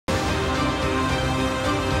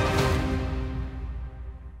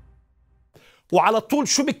وعلى طول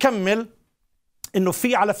شو بيكمل؟ انه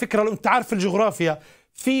في على فكرة، لو انت عارف الجغرافيا،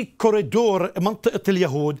 في كوريدور منطقة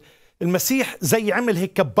اليهود. المسيح زي عمل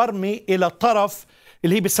هيك برمي الى طرف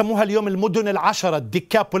اللي هي بيسموها اليوم المدن العشرة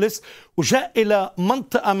ديكابوليس، وجاء الى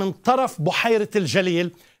منطقة من طرف بحيرة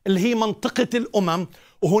الجليل اللي هي منطقة الأمم،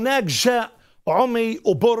 وهناك جاء عمي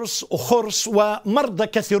وبرص وخرس ومرضى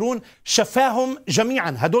كثيرون، شفاهم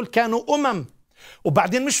جميعا. هدول كانوا أمم.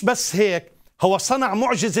 وبعدين مش بس هيك، هو صنع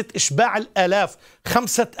معجزة إشباع الآلاف،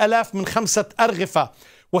 5000 من 5 أرغفة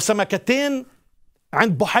وسمكتين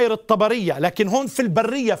عند بحيرة طبرية. لكن هون في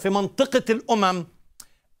البرية في منطقة الأمم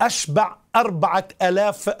أشبع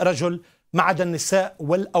 4000 رجل ما عدا النساء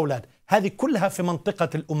والأولاد. هذه كلها في منطقة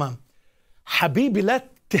الأمم. حبيبي لا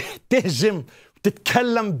تهجم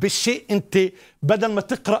وتتكلم بالشيء أنت بدل ما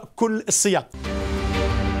تقرأ كل السياق.